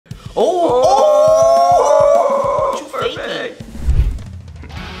Oh! Oh! Perfect.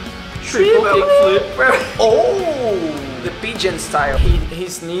 Triple kickflip. Oh! The pigeon style.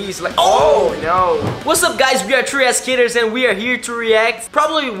 His knees like. Oh! No! What's up, guys? We are 3S Skaters and we are here to react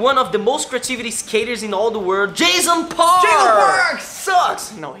probably one of the most creativity skaters in all the world, Jason Park! Jason Park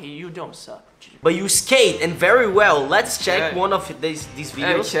sucks! No, you don't suck. But you skate and very well. Let's check Okay. one of these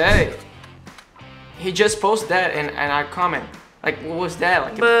videos. Okay. He just posted that and I comment. Like, what was that?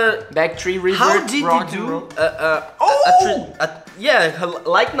 Like But back tree revert, how did you rock and do? roll? Yeah,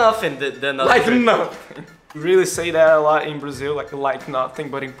 like nothing. The Like nothing. You really say that a lot in Brazil, like nothing,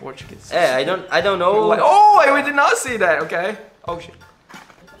 but in Portuguese. Yeah, I don't know. Like, oh, we did not see that. Okay. Oh shit.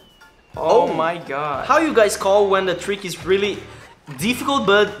 Oh my god. How you guys call when the trick is really difficult,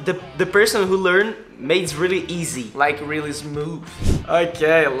 but the person who learned makes really easy? Like really smooth.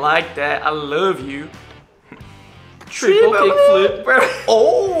 Okay, like that. I love you. Triple kickflip.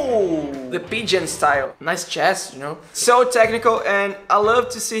 Oh! The pigeon style. Nice chest, you know. So technical, and I love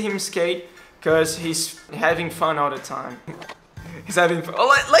to see him skate because he's having fun all the time. He's having fun. Oh,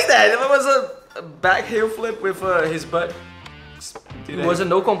 like that. It was a back heel flip with his butt. It was a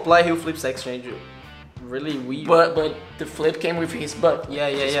no comply heel flips exchange. Really weird. But the flip came with his butt.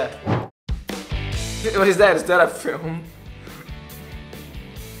 Yeah. What is that? Is that a film?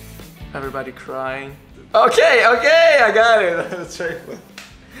 Everybody crying. Okay, I got it.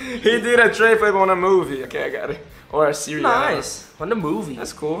 He did a tray flip on a movie. Okay, I got it. Or a series. Nice. On the movie.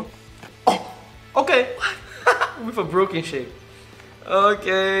 That's cool. Okay. With a broken shape.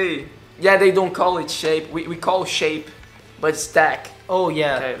 Okay. Yeah, they don't call it shape. We call shape, but stack. Oh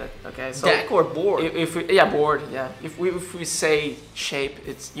yeah. Okay. So Deck or board? If we, board. Yeah. If we say shape,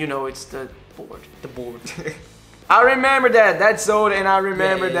 it's it's the board. The board. I remember that. That's old, and I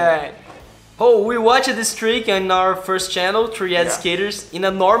remember that. Oh, we watched this trick on our first channel, 3S Skaters, in a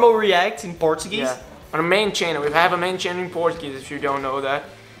normal react in Portuguese. Yeah. On a main channel. We have a main channel in Portuguese. If you don't know that,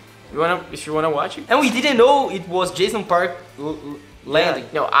 if you wanna watch it. And we didn't know it was Jason Park landing.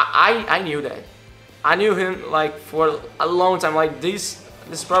 Yeah. No, I knew that. I knew him like for a long time. Like this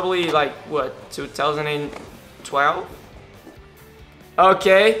is probably like what 2012.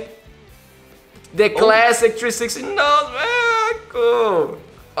 Okay. The classic 360 nose, man, cool.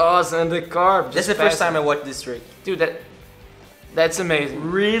 Awesome, the carb. That's the first time I watched this trick. Dude, that's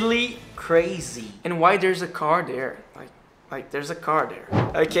amazing. Really crazy. And why there's a car there? Like there's a car there.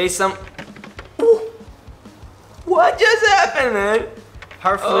 Okay, Ooh. What just happened, man?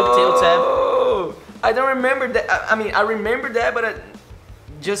 Hard flip, tail tap. Oh, I don't remember that. I mean, I remember that, but it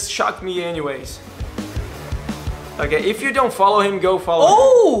just shocked me anyways. Okay, if you don't follow him, go follow him.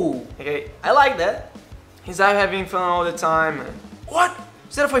 Oh! Okay. I like that. He's out having fun all the time, man. What?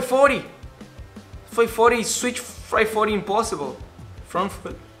 Is that a 540? 540, switch 540 impossible. Front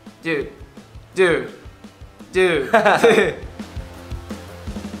foot. Dude.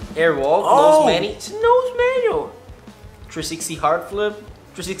 Airwalk, nose manual. It's a nose manual. 360 hard flip.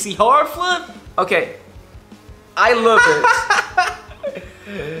 360 hard flip. Okay. I love it.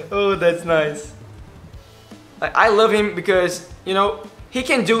 Oh, that's nice. I love him because, you know, he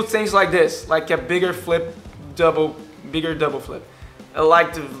can do things like this, like a bigger bigger double flip. I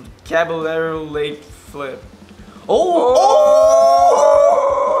like the caballero late flip. Oh!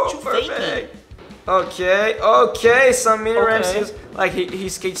 Perfect. Okay, some mini ramps. Like he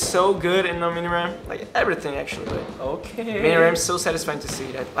skates so good in the mini ramp, like everything actually. But okay. Mini ramp so satisfying to see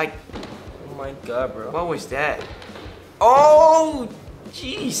that. Like, oh my god, bro. what was that? Oh,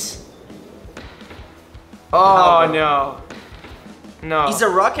 jeez. Oh no. It's a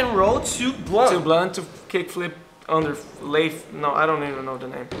rock and roll too blunt. Too blunt to kickflip under lathe. No, I don't even know the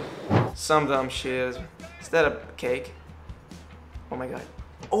name. Some dumb shit. Is that a cake? Oh my god.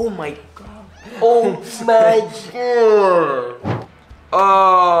 Oh my god. Oh my god.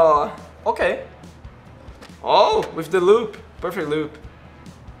 Oh. Okay. Oh, with the loop. Perfect loop.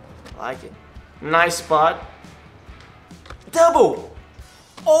 I like it. Nice spot. Double.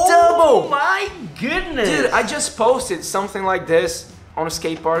 Oh Double. my goodness. Dude, I just posted something like this on a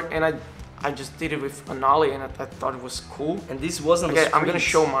skate park, and I just did it with an ollie, and I thought it was cool. And this wasn't. Okay, I'm gonna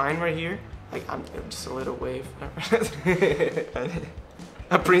show mine right here. Like, I'm just a little wave.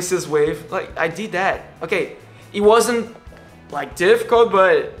 A princess wave. Like, I did that. Okay, it wasn't like difficult,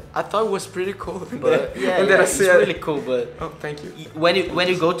 but I thought it was pretty cool. But yeah, it's really cool. But oh, thank you. When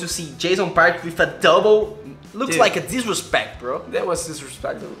you go to see Jason Park with a double, looks Dude. like a disrespect, bro. That was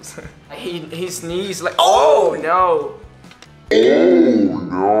disrespectful. His knees like oh no.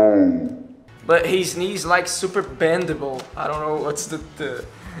 But his knees like super bendable. I don't know what's the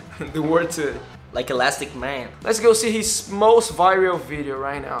word to Like Elastic Man. Let's go see his most viral video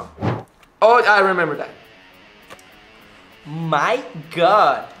right now. Oh, I remember that. My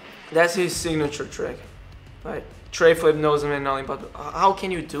God. That's his signature trick. Like, tray flip, nose and nollie, but how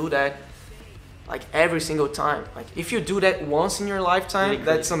can you do that like every single time? Like, if you do that once in your lifetime, Really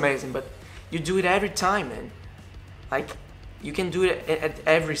that's crazy. amazing, but you do it every time, man. Like, you can do it at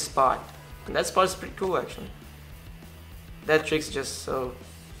every spot. And that spot is pretty cool, actually. That trick's just so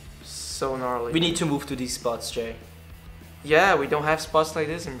gnarly. We need to move to these spots, Jay. Yeah, we don't have spots like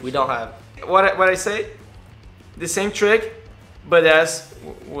this in We don't have. What I say? The same trick, but as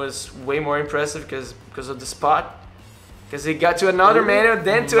was way more impressive because of the spot. Because he got to another manual,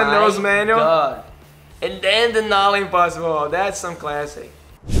 then to a nose manual, God. and then the nollie impossible. Oh, that's some classic.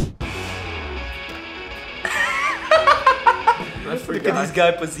 I Look forgot. at this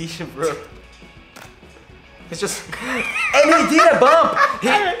guy position, bro. It's just And he did a bump.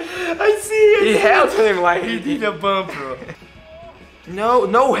 I see it. he held him like He did a bump, bro.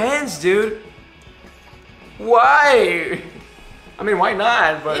 no hands, dude. Why? I mean, why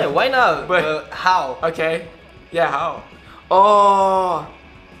not? But Yeah, why not? But- How? okay, yeah, how? Oh,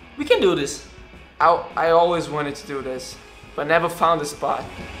 We can do this. I always wanted to do this, but never found the spot.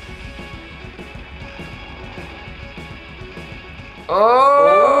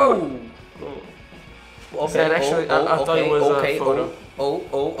 Oh! Okay. that actually- I thought it was a okay, photo.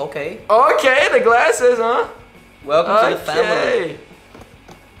 Okay. Okay, the glasses, huh? Welcome to the family.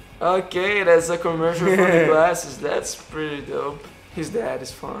 Okay, that's a commercial for the glasses. That's pretty dope. His dad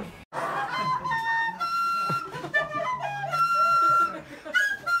is fun.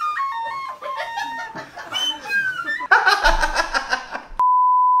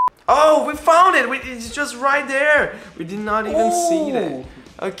 Oh, we found it! It's just right there. We did not even see that.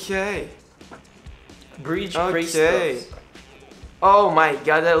 Okay. Breach Okay. Oh my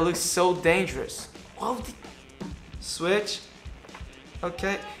god, that looks so dangerous. Whoa, switch.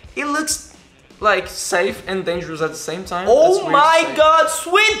 Okay. It looks like safe and dangerous at the same time. That's Oh weird to my say. God,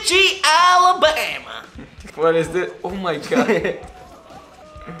 Switchy, Alabama. What is this? Oh my god.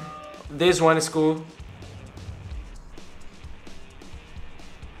 This one is cool.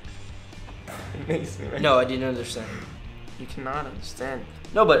 Amazing, right? No, I didn't understand. You cannot understand.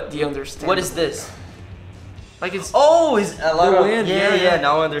 No, but The understand. what is this? Like it's Oh, is a lot The of wind, yeah, yeah.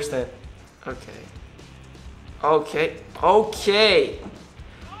 Now I understand. okay. Okay.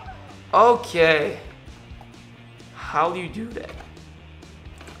 How do you do that?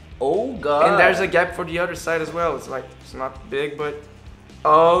 Oh God. And there's a gap for the other side as well. It's like it's not big, but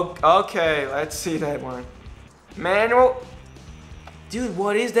oh, okay. Let's see that one. Manual. Dude,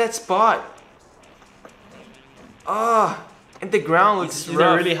 what is that spot? Ah, and the ground looks It's in a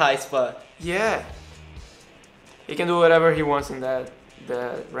rough. really high spot. Yeah. He can do whatever he wants in the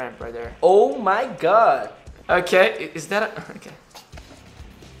ramp right there. Oh my God. Okay, is that a, okay?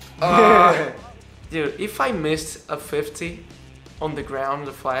 Ah, dude, if I missed a 50 on the ground,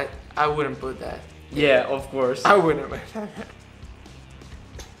 the flat, I wouldn't put that. Yeah, of course. I wouldn't.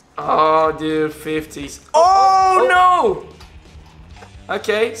 Oh, dude, 50s. Oh, no!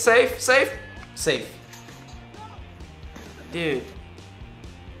 Okay, safe. Safe. Dude.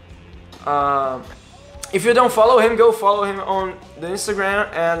 If you don't follow him, go follow him on the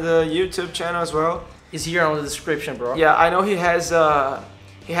Instagram and the YouTube channel as well. It's here on the description, bro. Yeah, I know he has a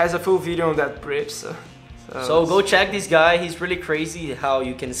full video on that bridge. So go check this guy. He's really crazy how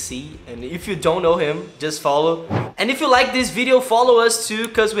you can see. And if you don't know him, just follow. And if you like this video, follow us too,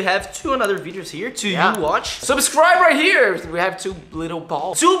 because we have two other videos here to Yeah. you watch. Subscribe right here. We have 2 little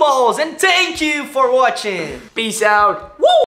balls. 2 balls, and thank you for watching. Peace out. Woo!